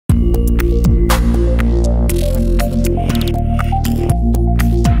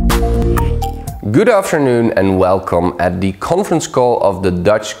Good afternoon and welcome at the conference call of the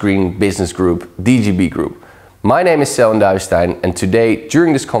Dutch Green Business Group, DGB Group. My name is Selwyn Duijstein and today,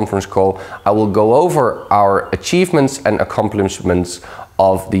 during this conference call, I will go over our achievements and accomplishments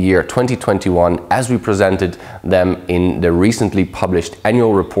of the year 2021 as we presented them in the recently published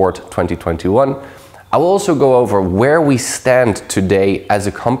annual report 2021. I will also go over where we stand today as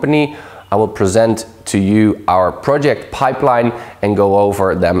a company. I will present to you our project pipeline and go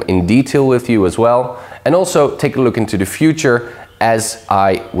over them in detail with you as well. And also take a look into the future as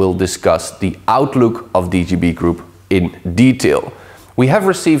I will discuss the outlook of DGB Group in detail. We have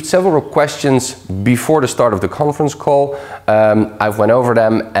received several questions before the start of the conference call. I've went over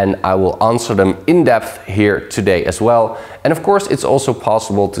them and I will answer them in depth here today as well. And of course, it's also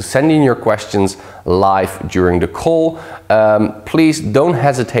possible to send in your questions live during the call. Please don't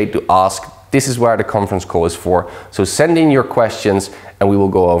hesitate to ask. This is where the conference call is for. So send in your questions and we will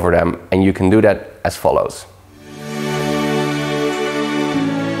go over them. And you can do that as follows.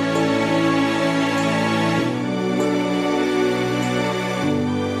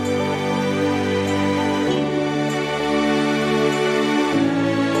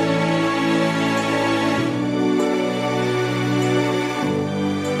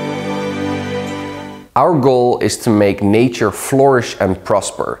 Our goal is to make nature flourish and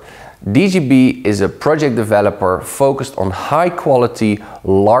prosper. DGB is a project developer focused on high quality,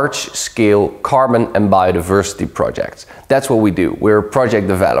 large scale carbon and biodiversity projects. That's what we do. We're a project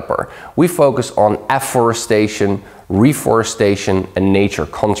developer. We focus on afforestation, reforestation and nature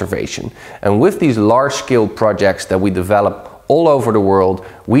conservation. And with these large scale projects that we develop all over the world,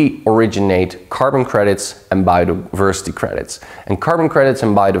 we originate carbon credits and biodiversity credits. And carbon credits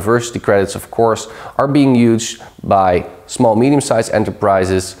and biodiversity credits, of course, are being used by small, medium-sized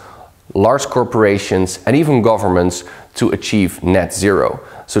enterprises, large corporations, and even governments to achieve net zero.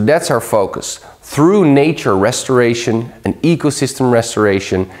 So that's our focus. Through nature restoration and ecosystem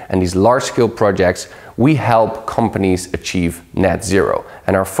restoration and these large-scale projects, we help companies achieve net zero.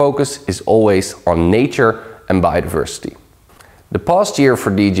 And our focus is always on nature and biodiversity. The past year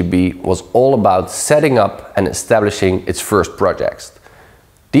for DGB was all about setting up and establishing its first projects.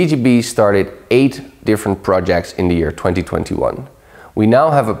 DGB started 8 different projects in the year 2021. We now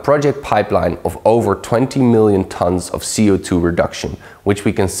have a project pipeline of over 20 million tons of CO2 reduction, which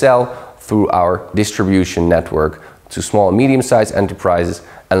we can sell through our distribution network to small and medium-sized enterprises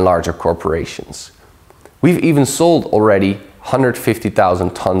and larger corporations. We've even sold already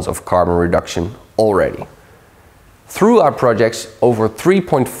 150,000 tons of carbon reduction already. Through our projects, over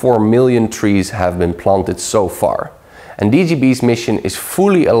 3.4 million trees have been planted so far. And DGB's mission is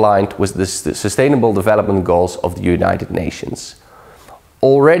fully aligned with the Sustainable Development Goals of the United Nations.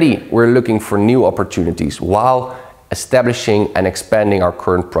 Already, we're looking for new opportunities while establishing and expanding our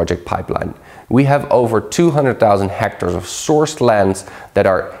current project pipeline. We have over 200,000 hectares of sourced lands that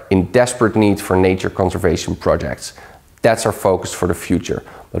are in desperate need for nature conservation projects. That's our focus for the future.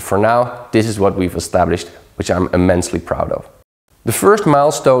 But for now, this is what we've established, which I'm immensely proud of. The first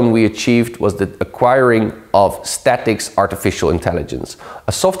milestone we achieved was the acquiring of Statics Artificial Intelligence,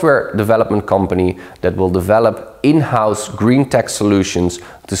 a software development company that will develop in-house green tech solutions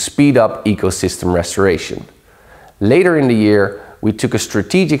to speed up ecosystem restoration. Later in the year, we took a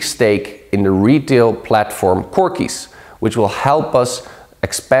strategic stake in the retail platform Corkies, which will help us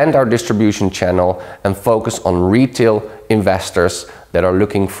expand our distribution channel and focus on retail investors that are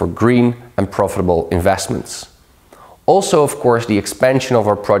looking for green and profitable investments. Also, of course, the expansion of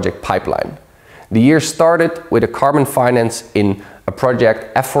our project pipeline. The year started with a carbon finance in a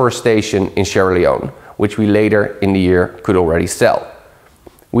project afforestation in Sierra Leone, which we later in the year could already sell.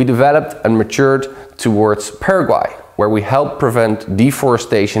 We developed and matured towards Paraguay, where we helped prevent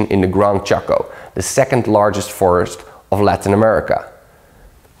deforestation in the Gran Chaco, the second largest forest of Latin America.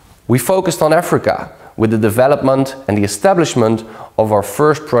 We focused on Africa with the development and the establishment of our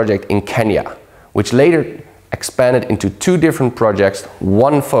first project in Kenya, which later expanded into 2 different projects,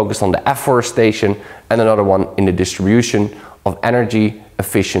 one focused on the afforestation and another one in the distribution of energy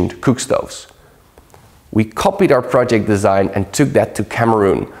efficient cook stoves. We copied our project design and took that to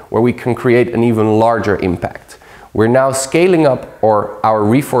Cameroon, where we can create an even larger impact. We're now scaling up our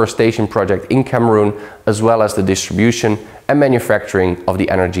reforestation project in Cameroon, as well as the distribution and manufacturing of the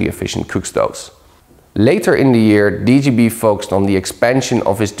energy efficient cook stoves. Later in the year, DGB focused on the expansion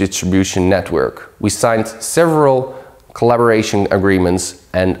of its distribution network. We signed several collaboration agreements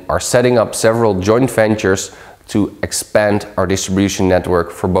and are setting up several joint ventures to expand our distribution network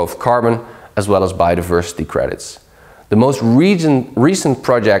for both carbon as well as biodiversity credits. The most recent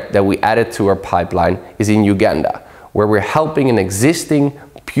project that we added to our pipeline is in Uganda, where we're helping an existing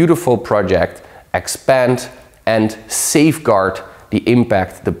beautiful project expand and safeguard the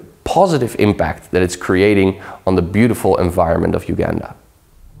impact, the positive impact that it's creating on the beautiful environment of Uganda.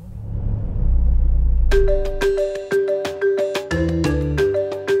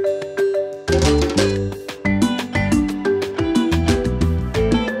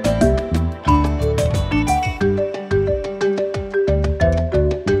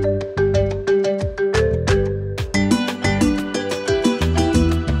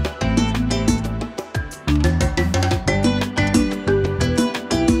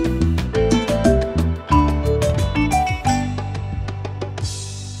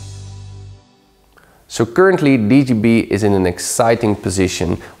 So currently DGB is in an exciting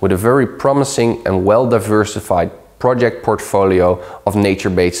position with a very promising and well-diversified project portfolio of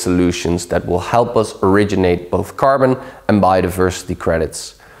nature-based solutions that will help us originate both carbon and biodiversity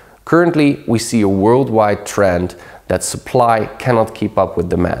credits. Currently we see a worldwide trend that supply cannot keep up with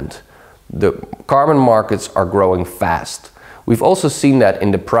demand. The carbon markets are growing fast. We've also seen that in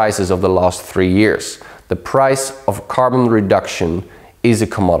the prices of the last 3 years. The price of carbon reduction is a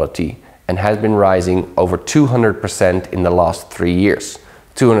commodity and has been rising over 200% in the last 3 years,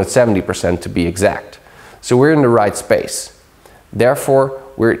 270% to be exact. So we're in the right space. Therefore,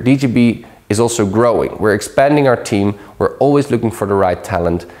 DGB is also growing. We're expanding our team, we're always looking for the right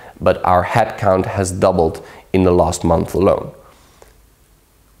talent, but our headcount has doubled in the last month alone.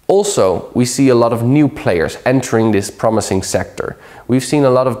 Also, we see a lot of new players entering this promising sector. We've seen a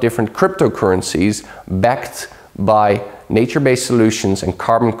lot of different cryptocurrencies backed by nature-based solutions and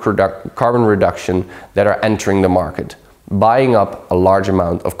carbon reduction that are entering the market, buying up a large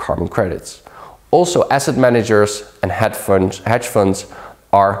amount of carbon credits. Also, asset managers and hedge funds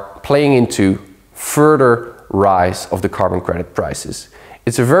are playing into further rise of the carbon credit prices.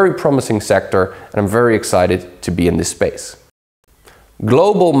 It's a very promising sector and I'm very excited to be in this space.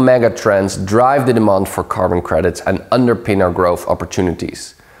 Global megatrends drive the demand for carbon credits and underpin our growth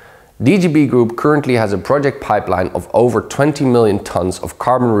opportunities. DGB Group currently has a project pipeline of over 20 million tons of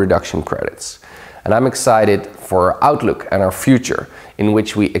carbon reduction credits. And I'm excited for our outlook and our future, in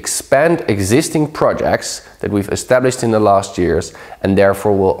which we expand existing projects that we've established in the last years and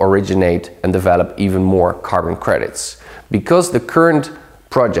therefore will originate and develop even more carbon credits. Because the current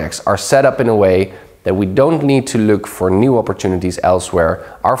projects are set up in a way that we don't need to look for new opportunities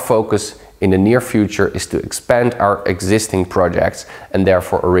elsewhere, our focus in the near future is to expand our existing projects and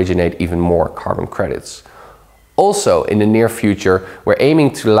therefore originate even more carbon credits. Also, in the near future, we're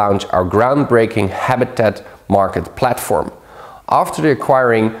aiming to launch our groundbreaking habitat market platform. After the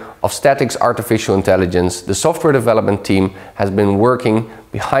acquiring of Static's artificial intelligence, the software development team has been working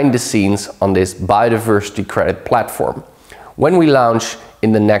behind the scenes on this biodiversity credit platform. When we launch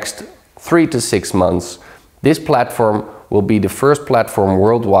in the next 3 to 6 months, this platform will be the first platform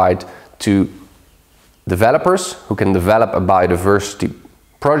worldwide to developers who can develop a biodiversity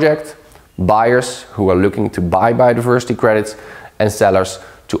project, buyers who are looking to buy biodiversity credits, and sellers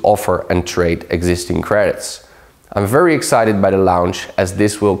to offer and trade existing credits. I'm very excited by the launch, as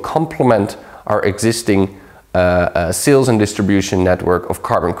this will complement our existing sales and distribution network of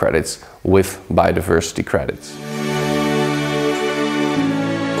carbon credits with biodiversity credits.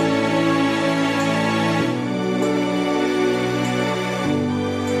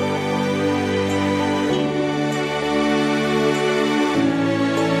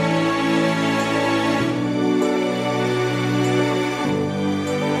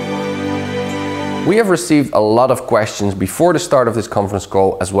 We have received a lot of questions before the start of this conference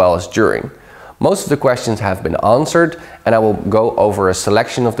call as well as during. Most of the questions have been answered and I will go over a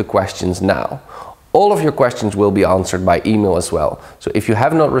selection of the questions now. All of your questions will be answered by email as well. So if you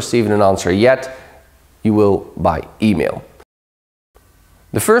have not received an answer yet, you will by email.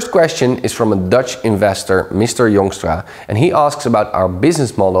 The first question is from a Dutch investor, Mr. Jongstra, and he asks about our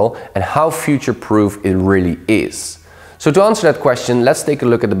business model and how future-proof it really is. So to answer that question, let's take a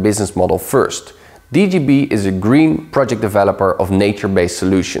look at the business model first. DGB is a green project developer of nature-based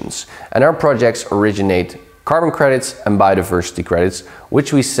solutions, and our projects originate carbon credits and biodiversity credits,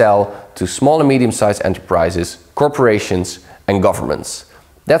 which we sell to small and medium-sized enterprises, corporations and governments.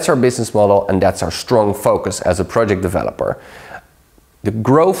 That's our business model and that's our strong focus as a project developer. The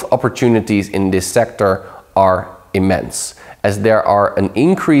growth opportunities in this sector are immense, as there are an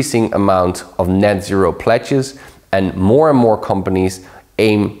increasing amount of net zero pledges and more companies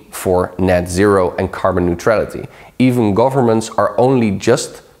aim for net zero and carbon neutrality. Even governments are only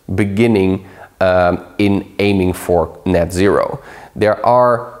just beginning in aiming for net zero. There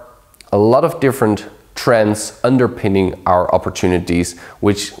are a lot of different trends underpinning our opportunities,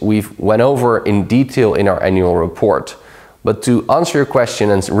 which we've went over in detail in our annual report. But to answer your question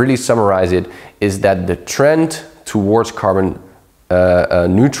and really summarize it, is that the trend towards carbon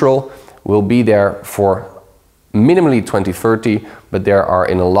neutral will be there for minimally 2030, but there are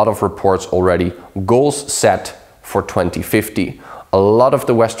in a lot of reports already goals set for 2050. A lot of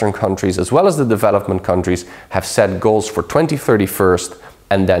the Western countries, as well as the development countries, have set goals for 2030 first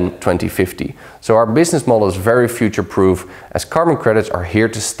and then 2050. So our business model is very future-proof, as carbon credits are here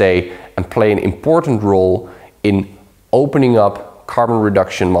to stay and play an important role in opening up carbon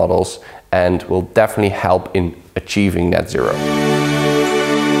reduction models and will definitely help in achieving net zero.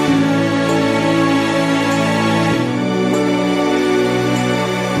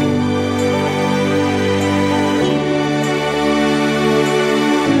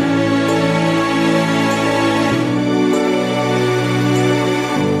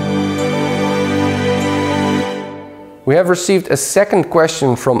 We have received a second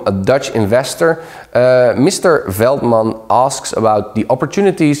question from a Dutch investor. Mr. Veldman asks about the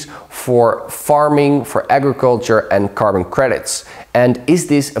opportunities for farming, for agriculture and carbon credits. And is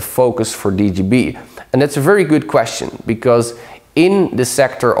this a focus for DGB? And that's a very good question, because in the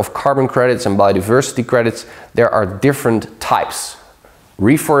sector of carbon credits and biodiversity credits, there are different types.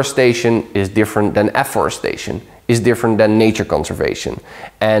 Reforestation is different than afforestation, is different than nature conservation.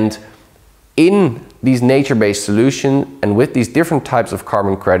 And in these nature-based solutions and with these different types of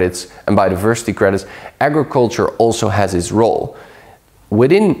carbon credits and biodiversity credits, agriculture also has its role.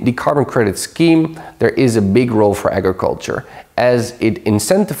 Within the carbon credit scheme, there is a big role for agriculture, as it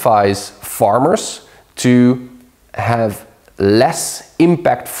incentivizes farmers to have less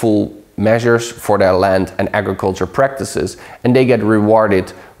impactful measures for their land and agriculture practices, and they get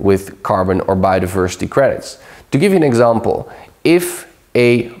rewarded with carbon or biodiversity credits. To give you an example, if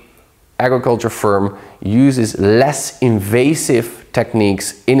a agriculture firm uses less invasive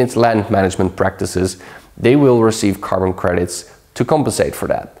techniques in its land management practices, they will receive carbon credits to compensate for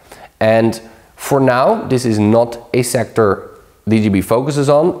that. And for now, this is not a sector DGB focuses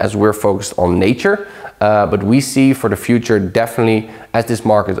on, as we're focused on nature, but we see for the future, definitely as this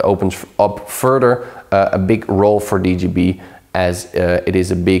market opens up further, a big role for DGB, as it is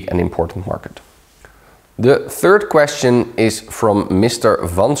a big and important market. The third question is from Mr.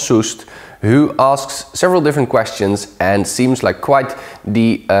 Van Soest, who asks several different questions and seems like quite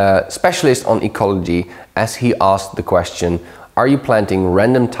the specialist on ecology, as he asked the question, are you planting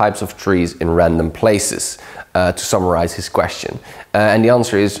random types of trees in random places? To summarize his question. And the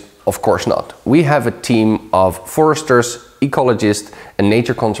answer is, of course not. We have a team of foresters, ecologists and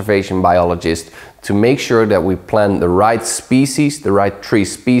nature conservation biologists to make sure that we plant the right species, the right tree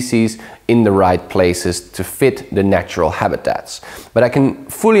species in the right places to fit the natural habitats. But I can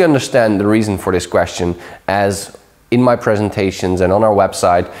fully understand the reason for this question, as in my presentations and on our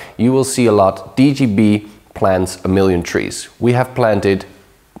website you will see a lot, DGB plants 1 million trees. We have planted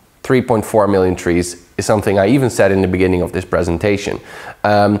 3.4 million trees, is something I even said in the beginning of this presentation.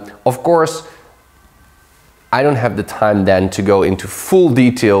 Of course, I don't have the time then to go into full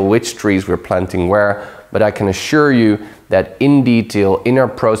detail which trees we're planting where, but I can assure you that in detail, in our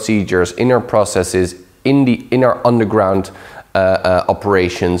procedures, in our processes, in our underground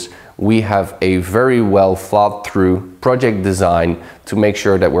operations, we have a very well thought through project design to make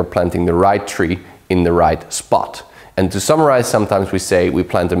sure that we're planting the right tree in the right spot. And to summarize, sometimes we say we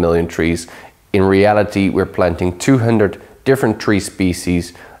plant 1 million trees. In reality, we're planting 200 different tree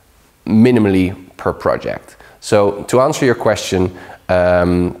species minimally per project. So to answer your question,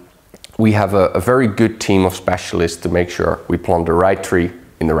 we have a very good team of specialists to make sure we plant the right tree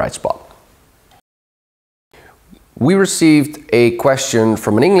in the right spot. We received a question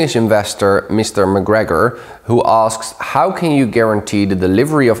from an English investor, Mr. McGregor, who asks, how can you guarantee the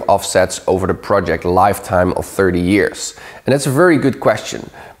delivery of offsets over the project lifetime of 30 years? And that's a very good question,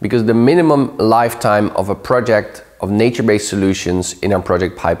 because the minimum lifetime of a project of nature-based solutions in our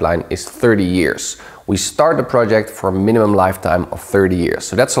project pipeline is 30 years. We start the project for a minimum lifetime of 30 years.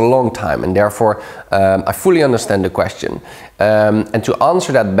 So that's a long time, and therefore I fully understand the question. And to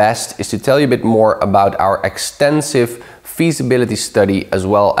answer that best is to tell you a bit more about our extensive feasibility study as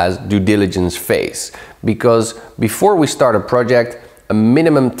well as due diligence phase. Because before we start a project, a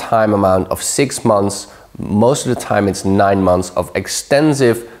minimum time amount of 6 months, most of the time it's 9 months of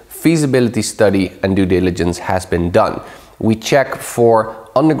extensive feasibility study and due diligence has been done. We check for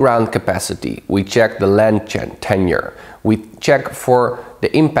underground capacity, we check the land tenure, we check for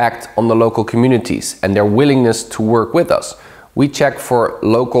the impact on the local communities and their willingness to work with us. We check for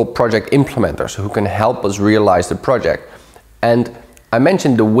local project implementers who can help us realize the project. And I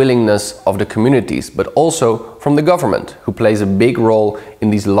mentioned the willingness of the communities, but also from the government, who plays a big role in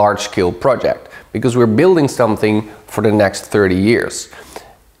these large-scale projects. because we're building something for the next 30 years.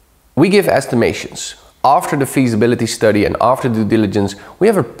 We give estimations. After the feasibility study and after due diligence, we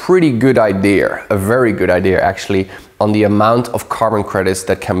have a pretty good idea, a very good idea actually, on the amount of carbon credits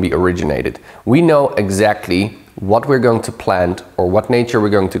that can be originated. We know exactly what we're going to plant or what nature we're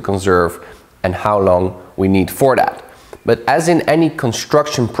going to conserve and how long we need for that. But as in any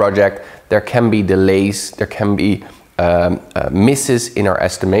construction project, there can be delays, there can be misses in our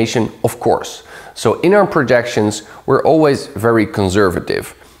estimation, of course. So in our projections, we're always very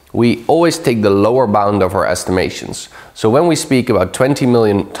conservative. We always take the lower bound of our estimations. So when we speak about 20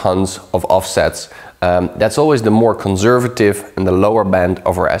 million tons of offsets, that's always the more conservative and the lower band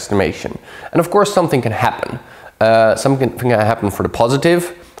of our estimation. And of course, something can happen. Something can happen for the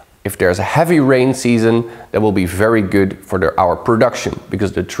positive. If there's a heavy rain season, that will be very good for our production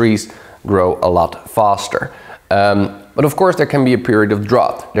because the trees grow a lot faster. But of course, there can be a period of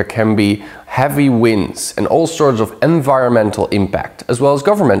drought. There can be heavy winds and all sorts of environmental impact, as well as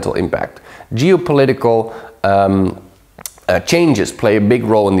governmental impact. Geopolitical changes play a big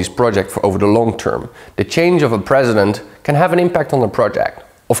role in these projects over the long term. The change of a president can have an impact on the project,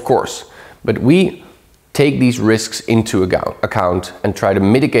 of course, but we take these risks into account and try to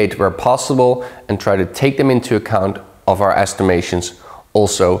mitigate where possible and try to take them into account of our estimations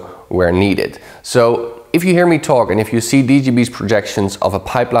also where needed. So if you hear me talk and if you see DGB's projections of a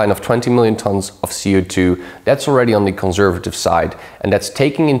pipeline of 20 million tons of CO2, that's already on the conservative side, and that's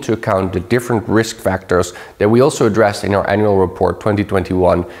taking into account the different risk factors that we also addressed in our annual report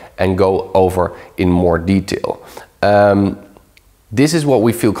 2021 and go over in more detail. This is what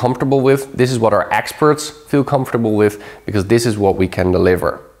we feel comfortable with, this is what our experts feel comfortable with, because this is what we can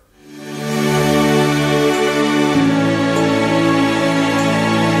deliver.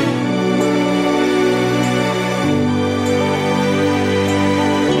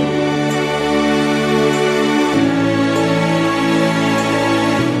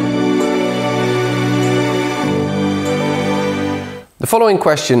 The following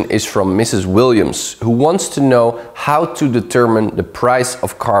question is from Mrs. Williams, who wants to know how to determine the price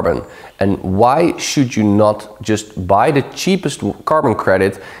of carbon and why should you not just buy the cheapest carbon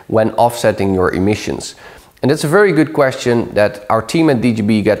credit when offsetting your emissions. And that's a very good question that our team at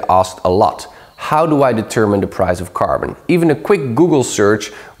DGB get asked a lot. How do I determine the price of carbon? Even a quick Google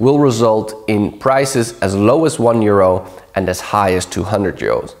search will result in prices as low as €1 and as high as 200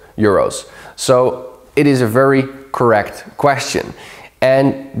 euros. So it is a very correct question.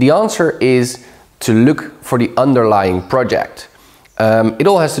 And the answer is to look for the underlying project. It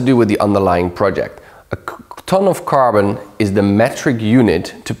all has to do with the underlying project. A ton of carbon is the metric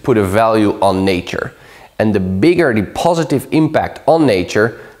unit to put a value on nature. And the bigger the positive impact on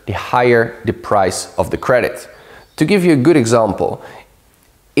nature, the higher the price of the credit. To give you a good example,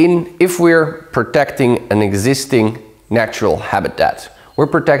 if we're protecting an existing natural habitat, we're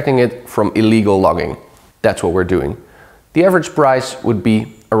protecting it from illegal logging. That's what we're doing. The average price would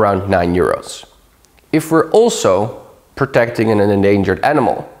be around €9. If we're also protecting an endangered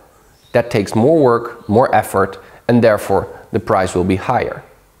animal, that takes more work, more effort, and therefore the price will be higher.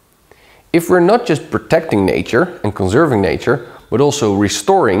 If we're not just protecting nature and conserving nature, but also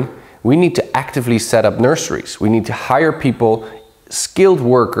restoring, we need to actively set up nurseries. We need to hire people, skilled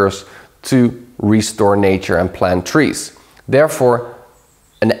workers, to restore nature and plant trees. Therefore,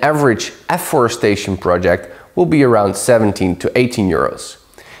 an average afforestation project will be around 17 to 18 euros.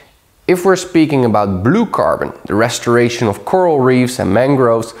 If we're speaking about blue carbon, the restoration of coral reefs and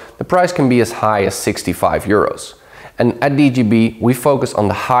mangroves, the price can be as high as 65 euros. And at DGB, we focus on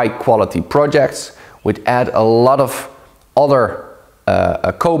the high quality projects, which add a lot of other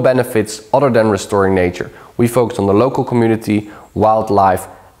co-benefits other than restoring nature. We focus on the local community, wildlife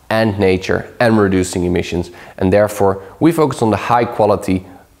and nature and reducing emissions. And therefore, we focus on the high quality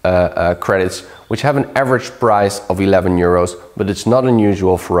credits, which have an average price of 11 euros, but it's not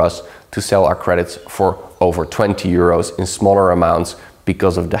unusual for us to sell our credits for over 20 euros in smaller amounts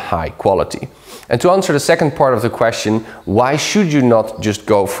because of the high quality. And to answer the second part of the question, why should you not just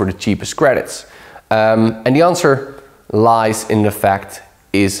go for the cheapest credits? And the answer lies in the fact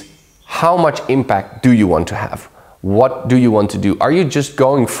is, how much impact do you want to have? What do you want to do? Are you just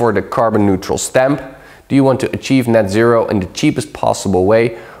going for the carbon neutral stamp? Do you want to achieve net zero in the cheapest possible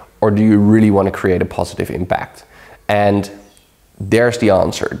way? Or do you really want to create a positive impact? And there's the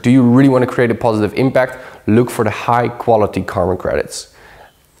answer. Do you really want to create a positive impact? Look for the high quality carbon credits.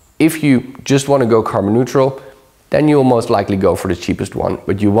 If you just want to go carbon neutral, then you will most likely go for the cheapest one,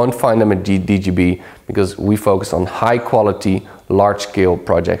 but you won't find them at DGB because we focus on high quality, large scale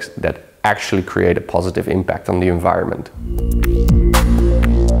projects that actually create a positive impact on the environment.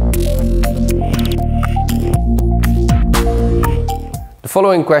 The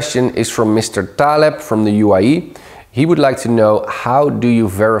following question is from Mr. Taleb from the UAE. He would like to know, how do you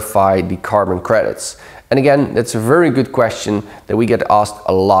verify the carbon credits? And again, that's a very good question that we get asked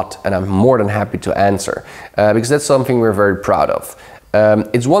a lot, and I'm more than happy to answer because that's something we're very proud of.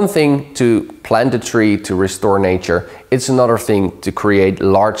 It's one thing to plant a tree to restore nature. It's another thing to create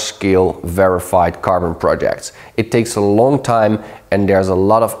large-scale verified carbon projects. It takes a long time, and there's a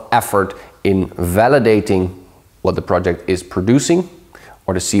lot of effort in validating what the project is producing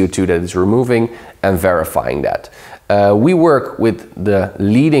or the CO2 that it's removing and verifying that. We work with the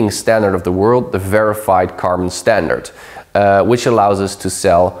leading standard of the world, the Verified Carbon Standard, which allows us to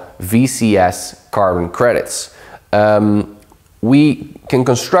sell VCS carbon credits. We can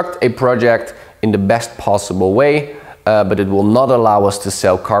construct a project in the best possible way, but it will not allow us to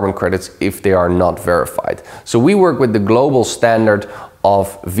sell carbon credits if they are not verified. So we work with the global standard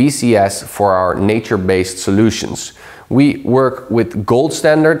of VCS for our nature-based solutions. We work with Gold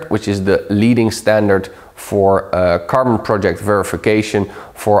Standard, which is the leading standard for carbon project verification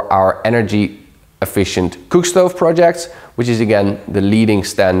for our energy efficient cook stove projects, which is again the leading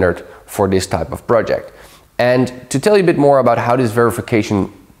standard for this type of project. And to tell you a bit more about how this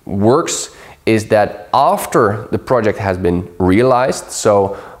verification works is that after the project has been realized,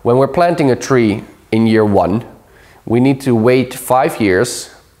 so when we're planting a tree in year 1, we need to wait 5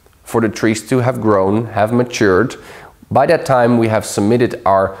 years for the trees to have grown, have matured. By that time, we have submitted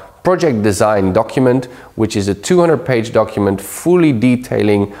our project design document, which is a 200-page document fully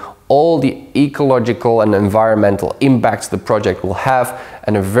detailing all the ecological and environmental impacts the project will have,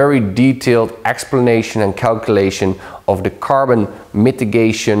 and a very detailed explanation and calculation of the carbon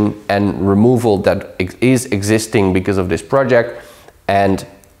mitigation and removal that is existing because of this project. And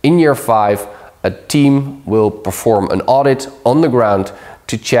in year 5, a team will perform an audit on the ground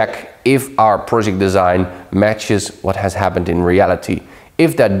to check if our project design matches what has happened in reality.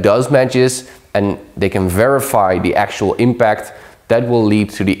 If that does matches and they can verify the actual impact, that will lead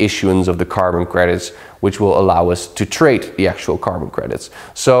to the issuance of the carbon credits, which will allow us to trade the actual carbon credits.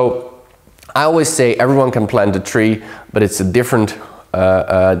 So I always say everyone can plant a tree, but it's a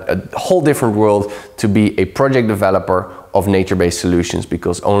whole different world to be a project developer of nature-based solutions,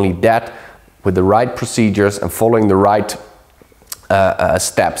 because only that, with the right procedures and following the right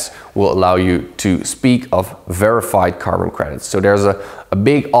steps, will allow you to speak of verified carbon credits. So there's a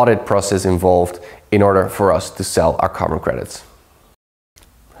big audit process involved in order for us to sell our carbon credits.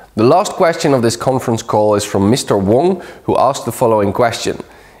 The last question of this conference call is from Mr. Wong, who asked the following question.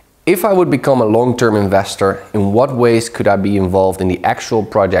 If I would become a long-term investor, in what ways could I be involved in the actual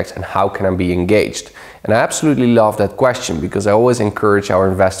projects and how can I be engaged? And I absolutely love that question, because I always encourage our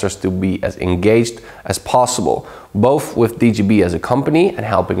investors to be as engaged as possible, both with DGB as a company and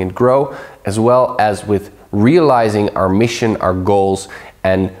helping it grow, as well as with realizing our mission, our goals,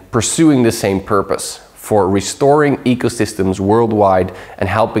 and pursuing the same purpose for restoring ecosystems worldwide and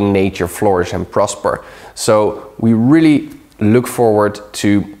helping nature flourish and prosper. So we really look forward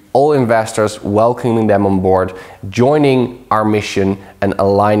to all investors, welcoming them on board, joining our mission and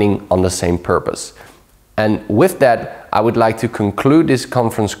aligning on the same purpose. And with that, I would like to conclude this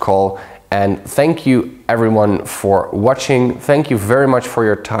conference call and thank you everyone for watching. Thank you very much for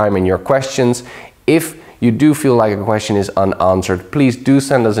your time and your questions. If you do feel like a question is unanswered, please do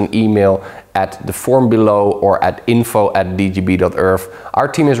send us an email at the form below or at info@dgb.earth. Our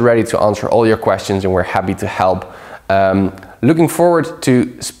team is ready to answer all your questions and we're happy to help. Looking forward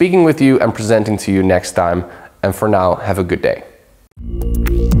to speaking with you and presenting to you next time. And for now, have a good day.